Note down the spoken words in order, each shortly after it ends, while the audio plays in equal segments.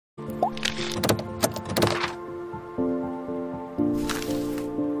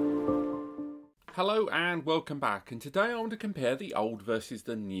Hello and welcome back, and today I want to compare the old versus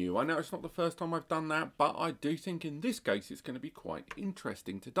the new. I know it's not the first time I've done that, but I do think in this case it's going to be quite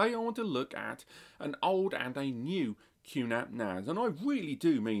interesting. Today I want to look at an old and a new QNAP NAS, and I really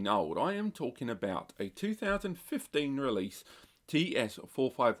do mean old. I am talking about a 2015 release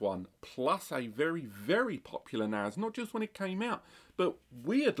TS-451 plus a very popular NAS, not just when it came out, but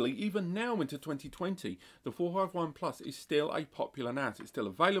weirdly even now into 2020 the 451 Plus is still a popular NAS. It's still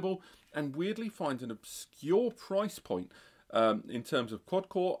available and weirdly finds an obscure price point in terms of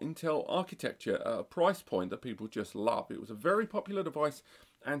quad-core Intel architecture at a price point that people just love. It was a very popular device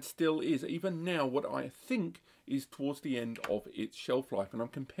and still is, even now, what I think is towards the end of its shelf life. And I'm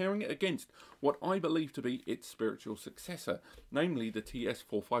comparing it against what I believe to be its spiritual successor, namely the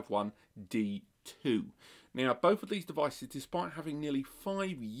TS-451D2. Now, both of these devices, despite having nearly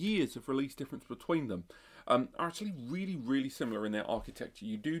 5 years of release difference between them, are actually really similar in their architecture.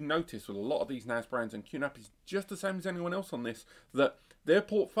 You do notice with a lot of these NAS brands, and QNAP is just the same as anyone else on this, that their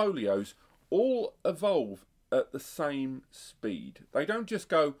portfolios all evolve at the same speed. They don't just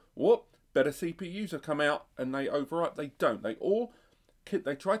go, whoop, better CPUs have come out and they overwrite. They don't. They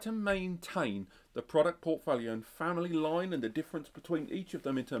try to maintain the product portfolio and family line and the difference between each of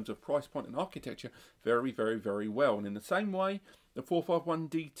them in terms of price point and architecture very well. And in the same way, the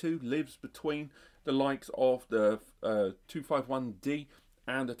 451D2 lives between the likes of the 251D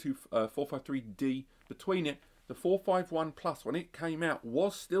and the 453D between it. The 451 Plus, when it came out,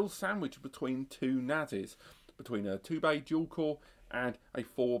 was still sandwiched between two NASes, between a 2-bay dual-core and a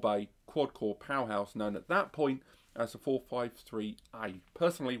 4-bay quad-core powerhouse known at that point as the 453A.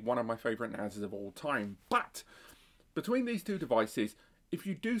 Personally, one of my favourite NASes of all time. But between these two devices, if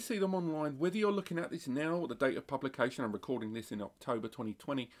you do see them online, whether you're looking at this now or the date of publication, I'm recording this in October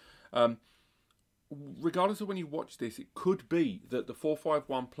 2020, regardless of when you watch this, it could be that the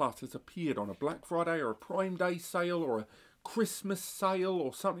 451 Plus has appeared on a Black Friday or a Prime Day sale or a Christmas sale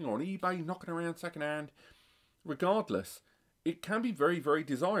or something on eBay knocking around secondhand. Regardless, it can be very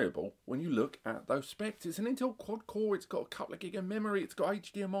desirable when you look at those specs. It's an Intel quad core, it's got a couple of gig of memory, it's got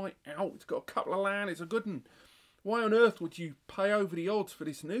HDMI out, it's got a couple of LAN, it's a good one. Why on earth would you pay over the odds for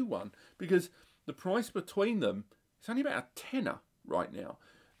this new one? Because the price between them is only about a tenner right now.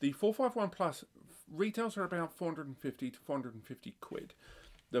 The 451 Plus retails are about 450 to 450 quid.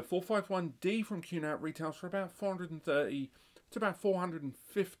 The 451D from QNAP retails for about 430 to about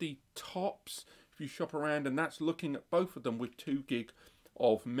 450 tops if you shop around, and that's looking at both of them with 2 gig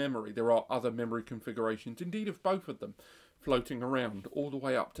of memory. There are other memory configurations, indeed, of both of them floating around all the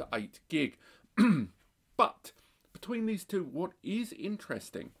way up to 8 gig. But between these two, what is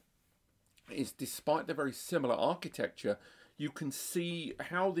interesting is, despite the very similar architecture, you can see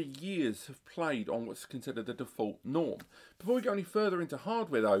how the years have played on what's considered the default norm. Before we go any further into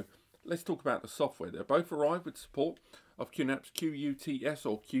hardware though, let's talk about the software. They both arrive with support of QNAP's QUTS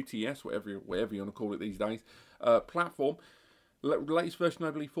or QTS, whatever you want to call it these days, platform. Latest version, I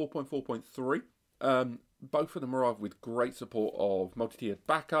believe, 4.4.3. Both of them arrive with great support of multi-tiered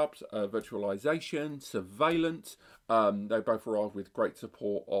backups, virtualization, surveillance. They both arrive with great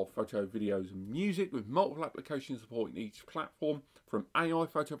support of photo, videos, and music, with multiple applications supporting each platform, from AI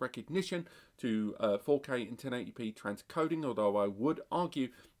photo recognition to 4K and 1080p transcoding, although I would argue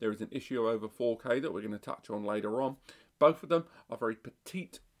there is an issue over 4K that we're going to touch on later on. Both of them are very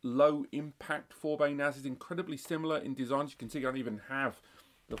petite, low impact 4-bay NASes, incredibly similar in design. As you can see, I don't even have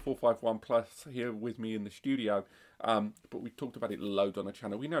the 451 Plus here with me in the studio, but we talked about it loads on the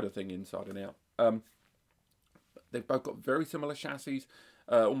channel. We know the thing inside and out. They've both got very similar chassis,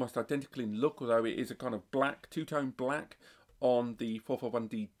 almost identical in look, although it is a kind of black, two-tone black on the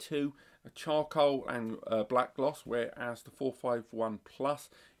 451D2, a charcoal and black gloss, whereas the 451 Plus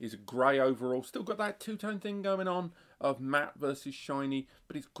is a grey overall. Still got that two-tone thing going on of matte versus shiny,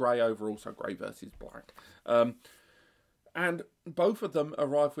 but it's grey overall, so grey versus black. And both of them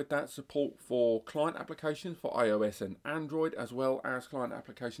arrive with that support for client applications for iOS and Android, as well as client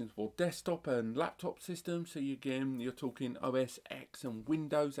applications for desktop and laptop systems. So you're talking OS X and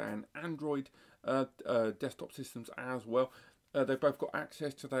Windows and Android desktop systems as well. They've both got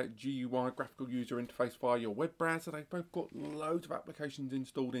access to that GUI, graphical user interface, via your web browser. They've both got loads of applications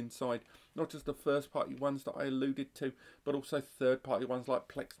installed inside, not just the first-party ones that I alluded to, but also third-party ones like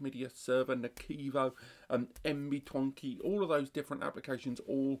Plex Media Server, Nakivo, MBTwonky. All of those different applications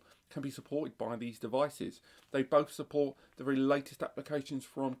all can be supported by these devices. They both support the very latest applications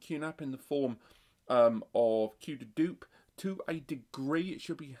from QNAP in the form of Q2Dupe to a degree, it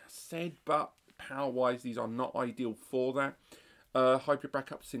should be said, but power-wise, these are not ideal for that. Hybrid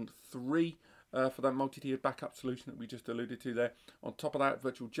Backup Sync 3 for that multi-tiered backup solution that we just alluded to there. On top of that,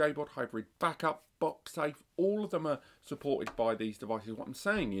 virtual JBOD, hybrid backup, box safe, all of them are supported by these devices. What I'm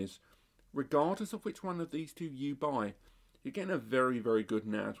saying is, regardless of which one of these two you buy, you're getting a very, very good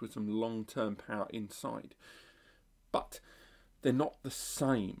NAS with some long-term power inside. But they're not the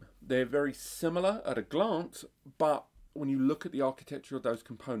same. They're very similar at a glance, but when you look at the architecture of those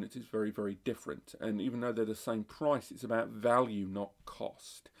components, it's very, very different. And even though they're the same price, it's about value, not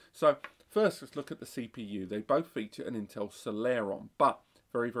cost. So first, let's look at the CPU. They both feature an Intel Celeron, but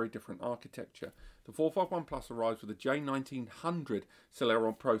very, very different architecture. The 451 Plus arrives with a J1900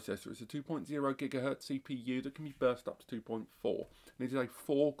 Celeron processor. It's a 2.0 GHz CPU that can be burst up to 2.4. And it is a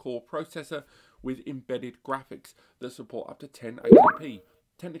 4-core processor with embedded graphics that support up to 1080p,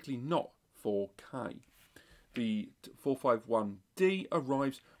 technically not 4K. The 451D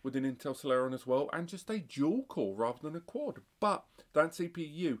arrives with an Intel Celeron as well, and just a dual core rather than a quad. But that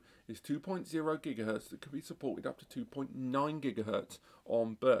CPU is 2.0 GHz that can be supported up to 2.9 GHz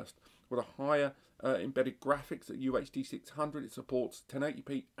on burst. With a higher embedded graphics at UHD 600, it supports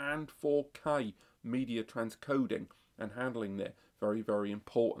 1080p and 4K media transcoding and handling there. Very, very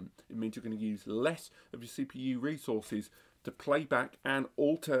important. It means you're going to use less of your CPU resources to play back and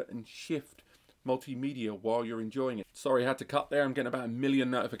alter and shift multimedia while you're enjoying it. Sorry, I had to cut there. I'm getting about 1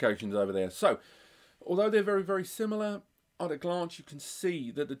 million notifications over there. So, although they're very, very similar, at a glance you can see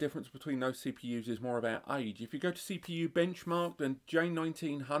that the difference between those CPUs is more about age. If you go to CPU benchmark, then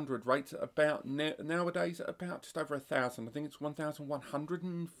J1900 rates at about, nowadays, at about just over 1,000. I think it's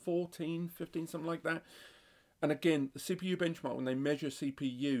 1,114, 15, something like that. And again, the CPU benchmark, when they measure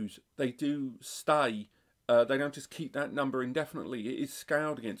CPUs, they do stay. They don't just keep that number indefinitely. It is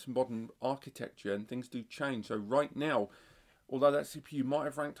scaled against modern architecture and things do change. So right now, although that CPU might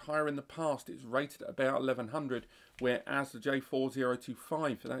have ranked higher in the past, it's rated at about 1100, whereas the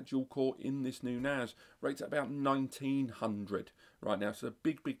J4025 for that dual core in this new NAS rates at about 1900 right now. So a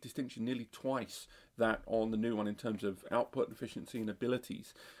big, big distinction, nearly twice that on the new one in terms of output efficiency and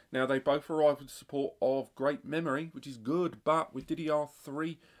abilities. Now they both arrive with support of great memory, which is good, but with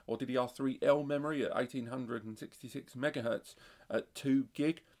DDR3 or DDR3L memory at 1866 megahertz at 2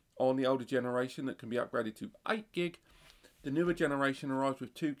 gig on the older generation that can be upgraded to 8 gig. The newer generation arrives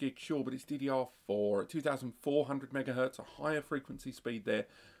with 2 gig, sure, but it's DDR4 at 2400 megahertz, a higher frequency speed there,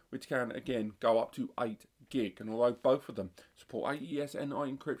 which can again go up to 8 gig. And although both of them support AES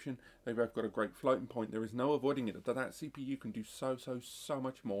NI encryption, they've both got a great floating point. There is no avoiding it. That CPU can do so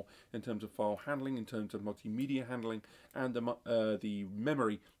much more in terms of file handling, in terms of multimedia handling, and the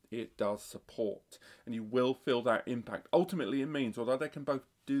memory it does support. And you will feel that impact. Ultimately, it means, although they can both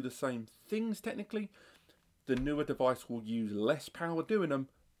do the same things technically, the newer device will use less power doing them.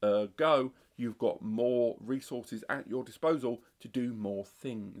 Ergo, you've got more resources at your disposal to do more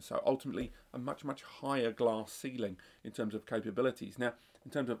things. So ultimately, a much higher glass ceiling in terms of capabilities. Now, in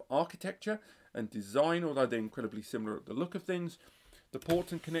terms of architecture and design, although they're incredibly similar at the look of things, the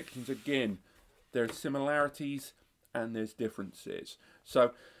ports and connections, again, there's similarities and there's differences.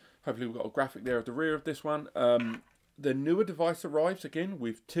 So hopefully we've got a graphic there at the rear of this one. The newer device arrives again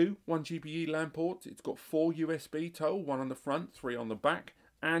with 2 1GBE LAN ports. It's got 4 USB total, 1 on the front, 3 on the back,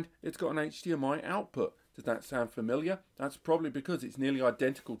 and it's got an HDMI output. Does that sound familiar? That's probably because it's nearly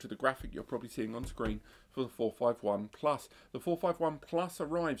identical to the graphic you're probably seeing on screen for the 451 Plus. The 451 Plus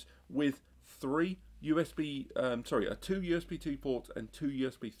arrives with 2 USB 2 ports and 2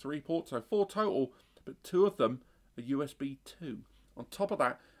 USB 3 ports, so 4 total, but 2 of them are USB 2. On top of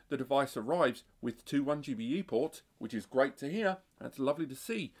that, the device arrives with 2 1GBE ports, which is great to hear. That's lovely to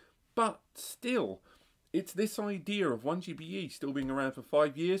see. But still, it's this idea of 1GBE still being around for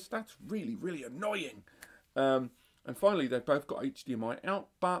 5 years. That's really, really annoying. And finally, they've both got HDMI out,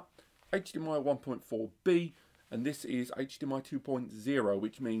 but HDMI 1.4B, and this is HDMI 2.0,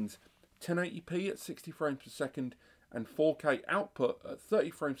 which means 1080p at 60 frames per second and 4K output at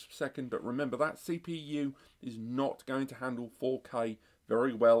 30 frames per second. But remember, that CPU is not going to handle 4K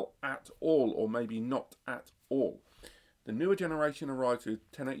very well at all, or maybe not at all. The newer generation arrives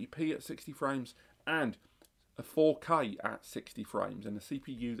with 1080p at 60 frames and a 4K at 60 frames, and a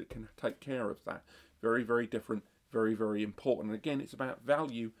CPU that can take care of that. Very, very different, very, very important. And again, it's about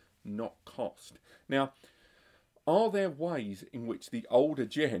value, not cost. Now, are there ways in which the older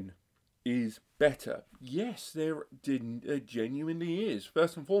gen is better? Yes, there genuinely is.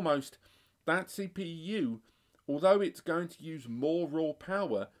 First and foremost, that CPU, although it's going to use more raw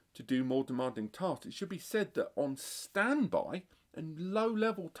power to do more demanding tasks, it should be said that on standby and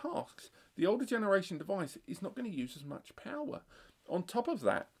low-level tasks, the older generation device is not going to use as much power. On top of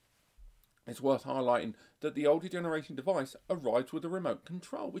that, It's worth highlighting that the older generation device arrives with a remote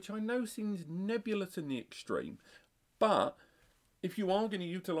control, which I know seems nebulous in the extreme, but if you are going to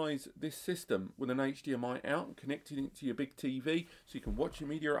utilise this system with an HDMI out and connecting it to your big TV so you can watch your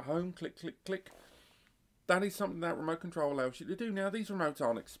media at home, click, click, click, that is something that remote control allows you to do. Now, these remotes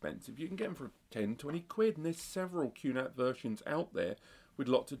aren't expensive. You can get them for 10, 20 quid, and there's several QNAP versions out there with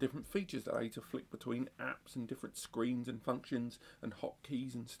lots of different features that allow you to flick between apps and different screens and functions and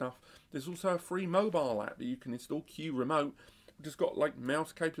hotkeys and stuff. There's also a free mobile app that you can install, Q Remote, which has got like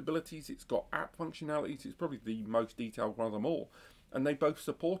mouse capabilities, it's got app functionalities, it's probably the most detailed one of them all, and they both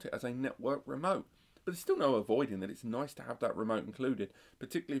support it as a network remote. But there's still no avoiding that it's nice to have that remote included,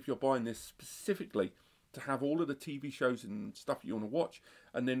 particularly if you're buying this specifically to have all of the TV shows and stuff you want to watch,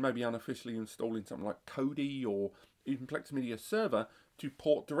 and then maybe unofficially installing something like Kodi or even Plex Media Server to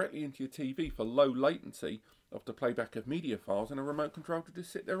port directly into your TV for low latency of the playback of media files, and a remote control to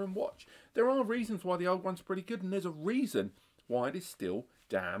just sit there and watch. There are reasons why the old one's pretty good, and there's a reason why it is still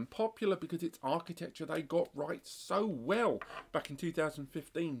damn popular, because its architecture they got right so well back in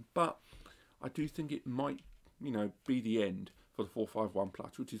 2015. But I do think it might, you know, be the end for the 451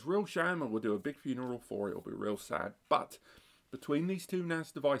 Plus, which is real shame, and we'll do a big funeral for it. It'll be real sad. But between these two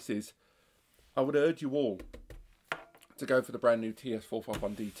NAS devices, I would urge you all to go for the brand new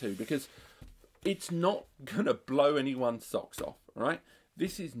TS-451D2, because it's not going to blow anyone's socks off, right?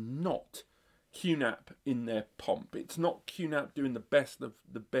 This is not QNAP in their pomp. It's not QNAP doing the best of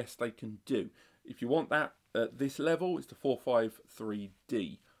the best they can do. If you want that at this level, it's the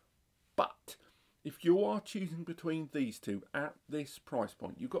 453D. But if you are choosing between these two at this price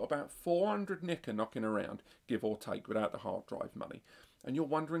point, you've got about 400 nicker knocking around, give or take, without the hard drive money, and you're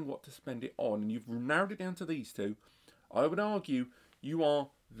wondering what to spend it on, and you've narrowed it down to these two, I would argue you are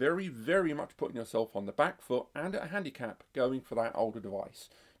very, very much putting yourself on the back foot and at a handicap going for that older device,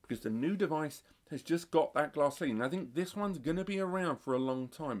 because the new device has just got that glass ceiling. I think this one's going to be around for a long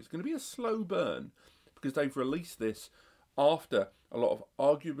time. It's going to be a slow burn because they've released this after a lot of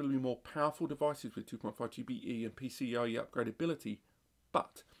arguably more powerful devices with 2.5 GBE and PCIe upgradability.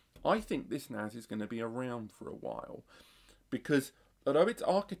 But I think this NAS is going to be around for a while, because although its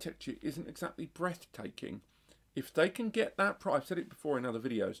architecture isn't exactly breathtaking, if they can get that price, I've said it before in other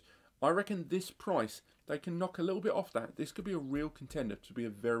videos, I reckon this price, they can knock a little bit off that. This could be a real contender to be a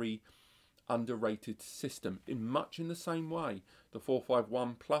very underrated system, in much in the same way the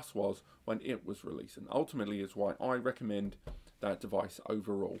 451 Plus was when it was released, and ultimately is why I recommend that device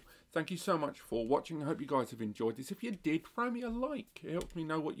overall. Thank you so much for watching. I hope you guys have enjoyed this. If you did, throw me a like. It helps me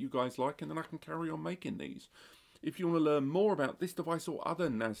know what you guys like, and then I can carry on making these. If you want to learn more about this device or other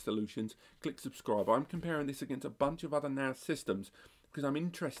NAS solutions, click subscribe. I'm comparing this against a bunch of other NAS systems because I'm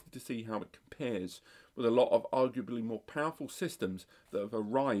interested to see how it compares with a lot of arguably more powerful systems that have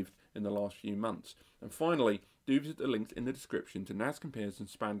arrived in the last few months. And finally, do visit the links in the description to NAScompares and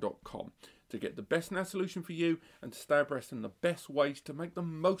span.com to get the best NAS solution for you and to stay abreast in the best ways to make the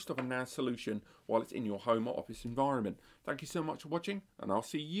most of a NAS solution while it's in your home or office environment. Thank you so much for watching, and I'll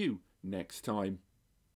see you next time.